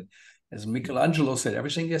place, and as Michelangelo said,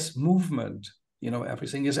 everything is movement.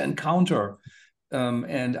 Everything is encounter.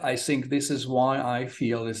 And I think this is why I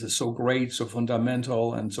feel this is so great, so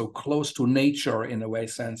fundamental, and so close to nature in a way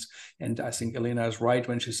sense. And I think Elena is right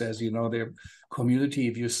when she says, the community,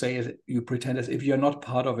 if you say it, you pretend as if you're not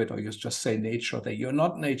part of it, or you just say nature, that you're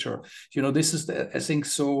not nature. This is, I think,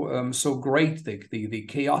 so great, the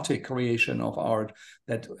chaotic creation of art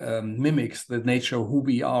that mimics the nature who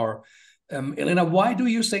we are. Elena, why do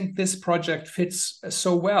you think this project fits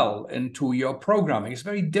so well into your programming? It's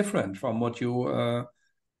very different from what you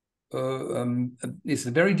is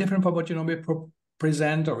it very different from what you normally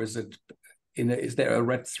present, or is there a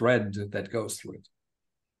red thread that goes through it?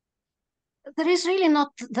 There is really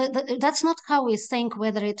not, that's not how we think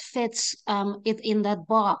whether it fits it in that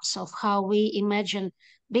box of how we imagine,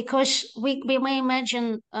 because we may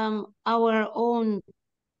imagine our own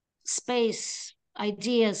space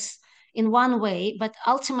ideas in one way, but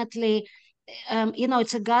ultimately,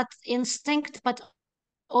 it's a gut instinct, but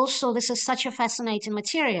also this is such a fascinating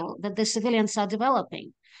material that the civilians are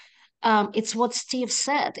developing. It's what Steve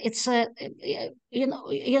said. It's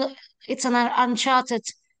it's an uncharted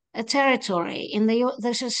territory.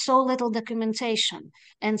 There's just so little documentation,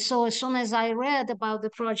 and so as soon as I read about the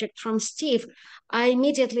project from Steve, I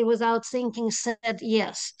immediately, without thinking, said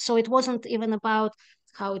yes. So it wasn't even about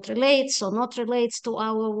how it relates or not relates to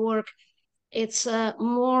our work. It's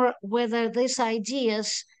more whether these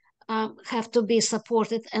ideas have to be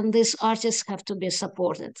supported and these artists have to be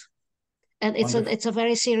supported. And it's a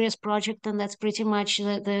very serious project, and that's pretty much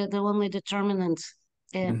the only determinant.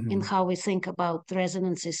 in how we think about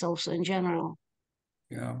residencies also in general.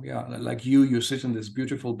 Yeah. Like you sit in this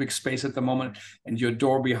beautiful big space at the moment, and your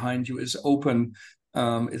door behind you is open,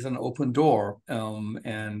 is an open door.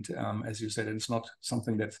 And as you said, it's not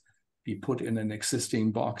something that be put in an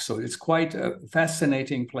existing box. So it's quite a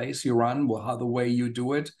fascinating place you run, how the way you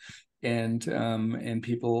do it, and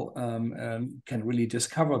people can really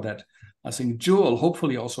discover that. I think Jewel,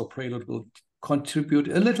 hopefully also Prelude, will contribute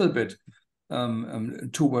a little bit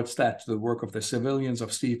towards that, the work of the civilians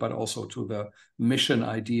of Steve, but also to the mission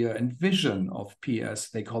idea and vision of PS.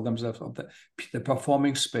 They call themselves the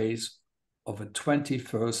performing space of a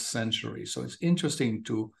 21st century. So it's interesting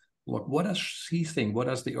to look, what does she think? What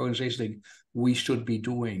does the organization think we should be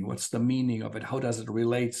doing? What's the meaning of it? How does it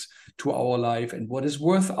relate to our life? And what is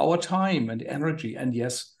worth our time and energy? And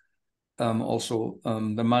yes, also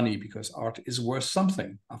the money, because art is worth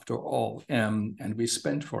something after all, and we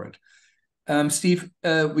spend for it. Steve,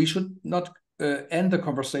 we should not end the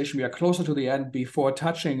conversation. We are closer to the end before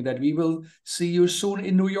touching that we will see you soon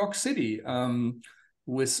in New York City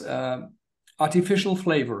with Artificial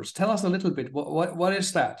Flavors. Tell us a little bit, what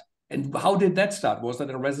is that? And how did that start? Was that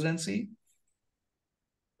a residency?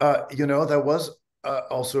 That was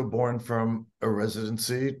also born from a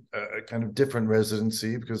residency, a kind of different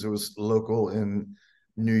residency, because it was local in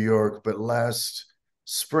New York. But last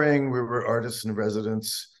spring, we were artists in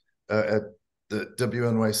residence at the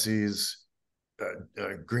WNYC's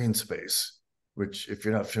green space, which, if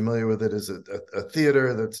you're not familiar with it, is a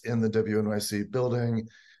theater that's in the WNYC building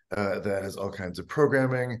that has all kinds of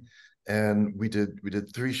programming. And we did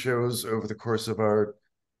 3 shows over the course of our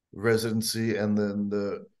residency, and then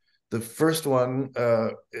the first one,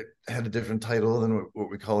 it had a different title than what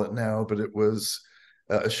we call it now, but it was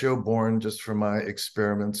a show born just from my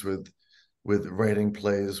experiments with writing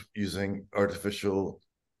plays using artificial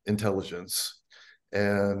intelligence.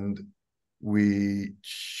 And we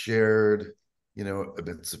shared,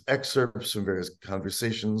 bits of excerpts from various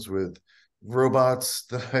conversations with robots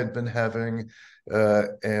that I'd been having,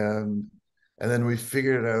 and then we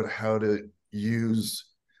figured out how to use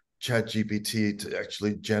ChatGPT to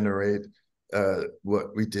actually generate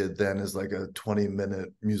what we did then is like a 20-minute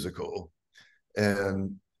musical,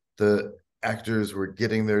 and the actors were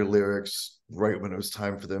getting their lyrics right when it was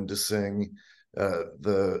time for them to sing.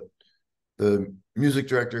 The music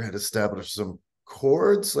director had established some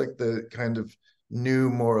chords, like the kind of knew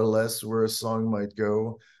more or less where a song might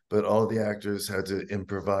go, but all the actors had to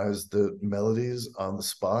improvise the melodies on the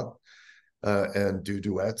spot and do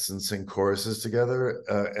duets and sing choruses together.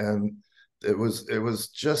 And it was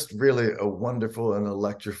just really a wonderful and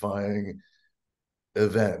electrifying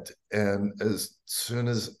event. And as soon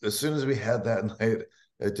as we had that night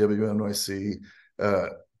at WNYC,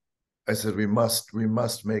 I said we must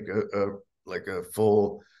make a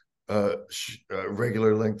full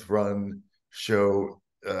regular length run show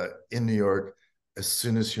in New York as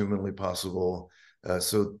soon as humanly possible.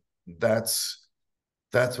 So that's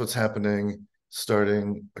what's happening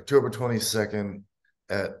starting October 22nd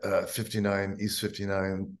at 59 East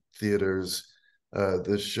 59 Theaters.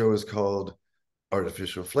 The show is called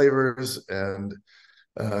Artificial Flavors, and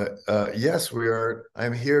yes,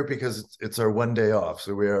 I'm here because it's our one day off,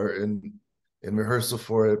 so we are in rehearsal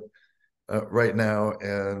for it right now,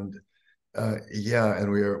 and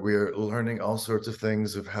and we are learning all sorts of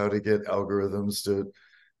things of how to get algorithms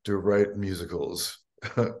to write musicals.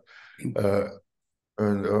 I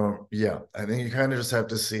think you kind of just have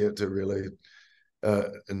to see it to really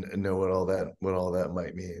and know what all that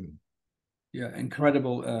might mean. Yeah,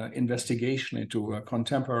 incredible investigation into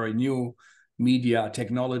contemporary new media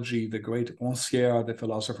technology. The great Rancière, the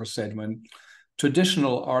philosopher, said when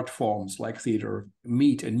traditional art forms like theater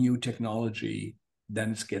meet a new technology,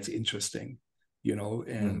 then it gets interesting,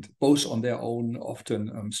 and both on their own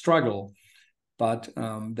often struggle. But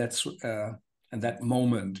that's and that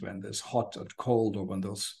moment when there's hot and cold, or when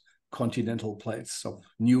those continental plates of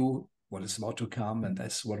new, what is about to come, and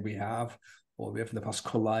that's what we have, or we have in the past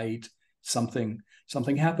collide, something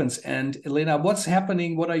happens. And Elena, what's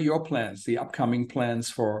happening? What are your plans, the upcoming plans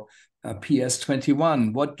for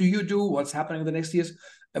PS21? What do you do? What's happening in the next years?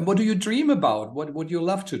 And what do you dream about? What would you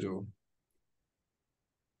love to do?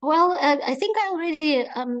 Well, I think I already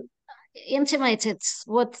intimated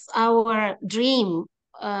what our dream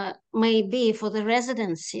may be for the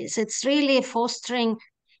residencies. It's really fostering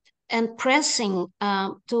and pressing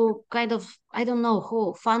to kind of, I don't know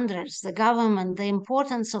who, funders, the government, the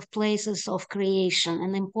importance of places of creation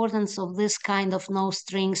and the importance of this kind of no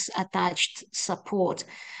strings attached support,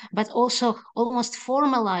 but also almost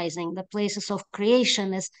formalizing the places of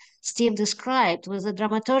creation, as Steve described, with the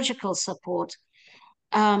dramaturgical support.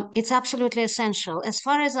 it's absolutely essential. As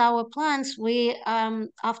far as our plans, we,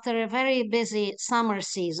 after a very busy summer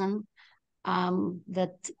season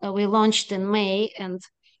that we launched in May, and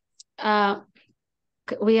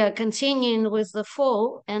we are continuing with the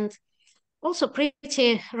fall, and also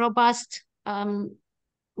pretty robust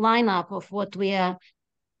lineup of what we are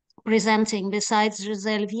presenting. Besides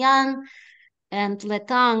Giselle Vian and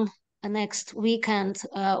Letang, next weekend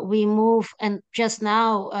we move, and just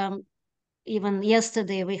now, even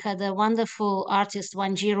yesterday, we had a wonderful artist,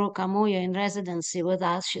 Wanjiro Kamuyo, in residency with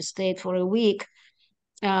us. She stayed for a week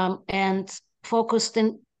and focused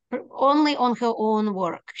only on her own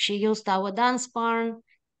work. She used our dance barn,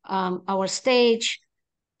 our stage,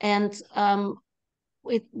 and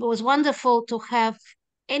it was wonderful to have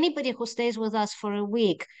anybody who stays with us for a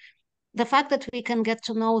week. The fact that we can get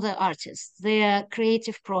to know the artists, their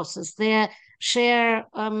creative process, their share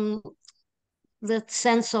the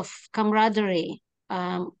sense of camaraderie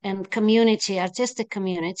and community, artistic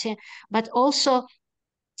community, but also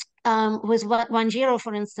with Wanjiro,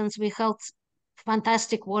 for instance, we held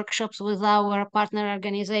fantastic workshops with our partner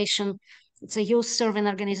organization. It's a youth serving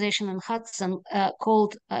organization in Hudson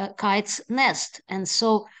called Kite's Nest. And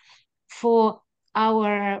so for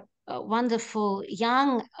our wonderful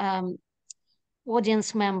young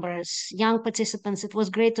audience members, young participants, it was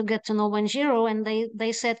great to get to know Wanjiro, and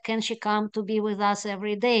they said, can she come to be with us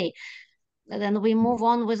every day? And then we move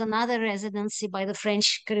on with another residency by the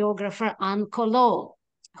French choreographer Anne Collot,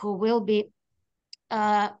 who will be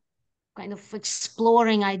kind of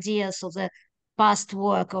exploring ideas of the past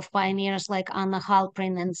work of pioneers like Anna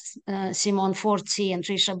Halprin and Simone Forti and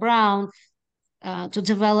Trisha Brown to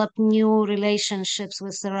develop new relationships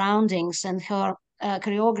with surroundings, and her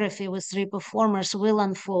choreography with 3 performers will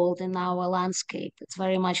unfold in our landscape. It's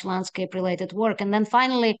very much landscape related work. And then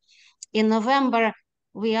finally, in November,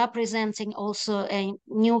 we are presenting also a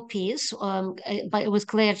new piece with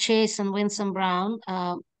Claire Chase and Winsome Brown.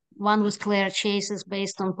 One with Claire Chase is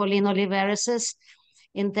based on Pauline Oliveras'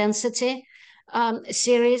 Intensity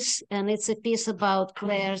series, and it's a piece about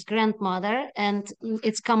Claire's grandmother, and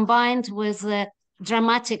it's combined with a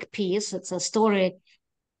dramatic piece. It's a story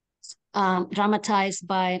dramatized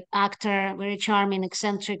by actor, very charming,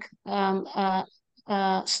 eccentric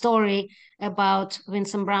story about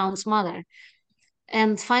Winsome Brown's mother.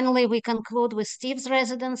 And finally, we conclude with Steve's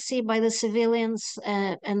residency by the Civilians,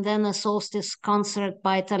 and then a solstice concert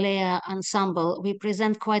by Talea Ensemble. We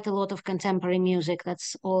present quite a lot of contemporary music.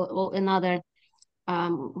 That's all another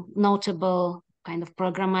notable kind of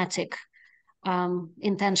programmatic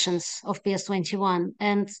intentions of PS21.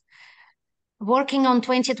 And working on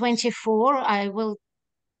 2024, I will,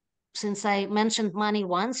 since I mentioned money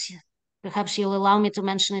once, perhaps you'll allow me to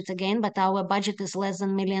mention it again, but our budget is less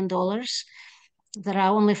than $1 million. There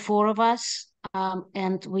are only 4 of us,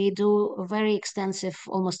 and we do very extensive,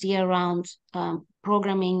 almost year-round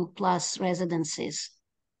programming plus residencies.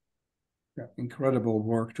 Yeah, incredible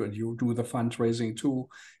work and you do the fundraising too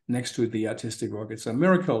next to the artistic work. It's a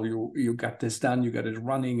miracle you got this done. You got it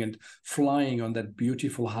running and flying on that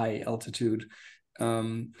beautiful high altitude.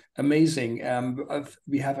 Amazing.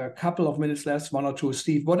 We have a couple of minutes left, 1 or 2.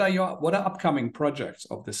 Steve, what are upcoming projects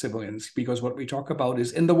of the Civilians? Because what we talk about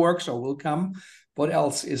is in the works or will come. What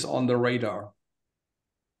else is on the radar?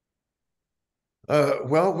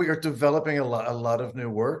 Well, we are developing a lot of new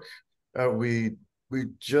work. We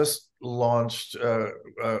just launched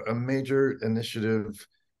a major initiative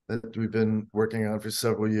that we've been working on for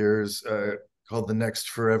several years called the Next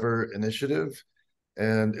Forever Initiative.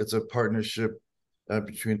 And it's a partnership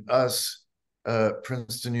between us,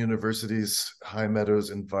 Princeton University's High Meadows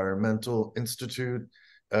Environmental Institute,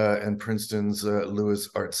 and Princeton's Lewis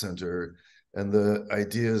Art Center. And the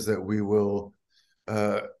idea is that we will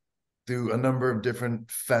do a number of different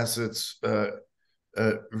facets,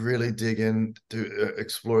 really dig in to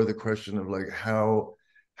explore the question of like how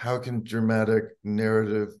can dramatic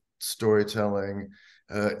narrative storytelling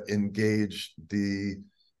engage the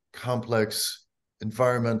complex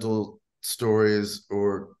environmental stories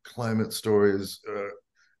or climate stories,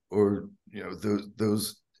 or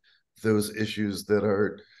those issues that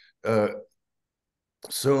are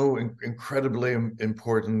so incredibly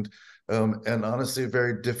important, and honestly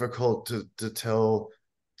very difficult to tell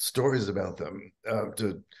stories about them,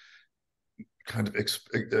 to kind of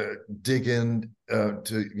dig in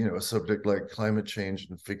to a subject like climate change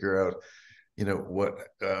and figure out what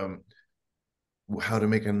how to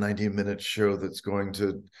make a 90-minute show that's going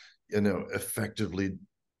to effectively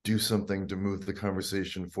do something to move the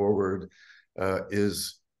conversation forward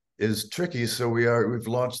is tricky. So we've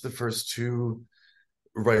launched the first 2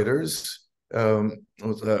 writers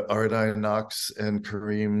with Ardine Knox and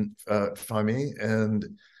Kareem Fahmy, and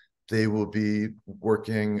they will be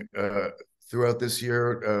working throughout this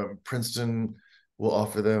year. Princeton will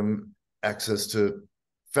offer them access to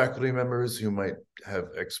faculty members who might have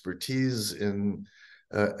expertise in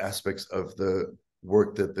aspects of the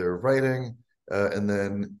work that they're writing, and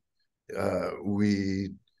then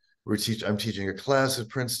I'm teaching a class at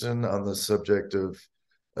Princeton on the subject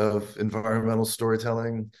of environmental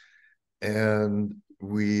storytelling, and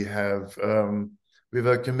we have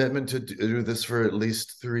a commitment to do this for at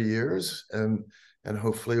least 3 years, and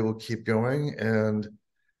hopefully we'll keep going, and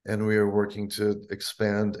we are working to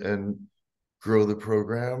expand and grow the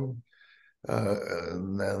program.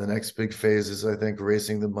 And then the next big phase is, I think,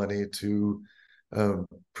 raising the money to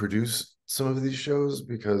produce some of these shows,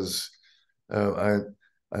 because I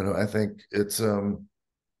think it's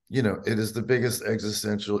it is the biggest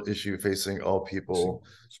existential issue facing all people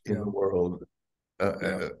in the world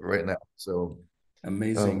right now. So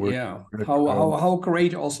amazing. How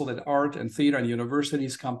great also that art and theater and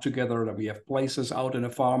universities come together, that we have places out in a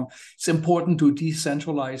farm. It's important to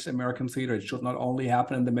decentralize American theater. It should not only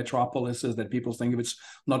happen in the metropolises, that people think if it's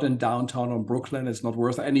not in downtown or Brooklyn, it's not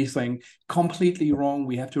worth anything. Completely wrong.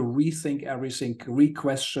 We have to rethink everything,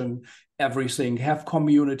 re-question everything, have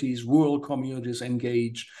communities, rural communities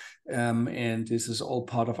engage. And this is all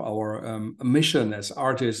part of our mission as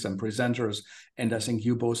artists and presenters. And I think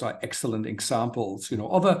you both are excellent examples,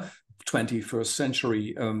 of a 21st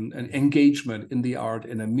century engagement in the art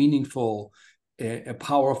in a meaningful, a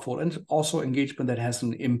powerful, and also engagement that has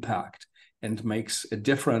an impact and makes a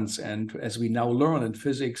difference. And as we now learn in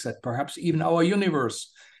physics, that perhaps even our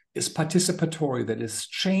universe is participatory, that it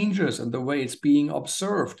changes in the way it's being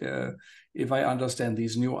observed. If I understand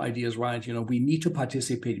these new ideas right, we need to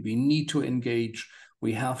participate, we need to engage,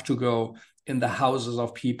 we have to go in the houses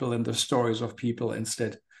of people, in the stories of people,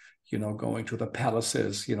 instead, going to the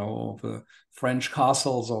palaces, of the French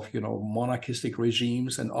castles of, monarchistic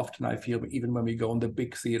regimes. And often I feel even when we go in the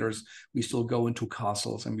big theaters, we still go into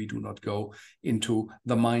castles and we do not go into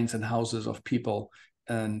the minds and houses of people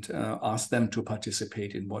and ask them to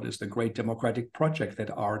participate in what is the great democratic project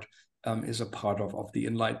that art is a part of the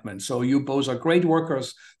Enlightenment. So you both are great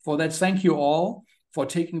workers for that. Thank you all for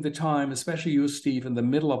taking the time, especially you, Steve, in the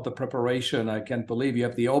middle of the preparation. I can't believe you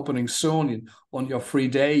have the opening soon on your free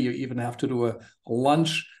day. You even have to do a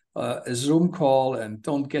lunch, a Zoom call, and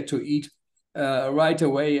don't get to eat right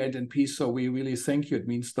away and in peace. So we really thank you. It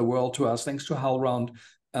means the world to us. Thanks to HowlRound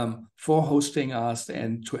for hosting us,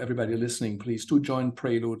 and to everybody listening. Please do join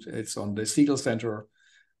Prelude. It's on the Segal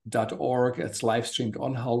Theatre.org. It's live streamed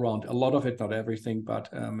on HowlRound. A lot of it, not everything, but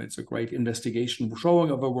it's a great investigation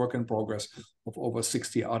showing of a work in progress of over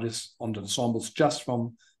 60 artists and ensembles just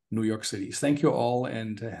from New York City. Thank you all,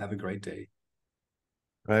 and have a great day.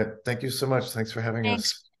 Right. Thank you so much. Thanks for having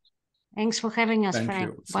us. Thanks for having us, Thank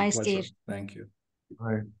Frank. you. Bye, Steve. Thank you.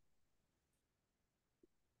 Bye.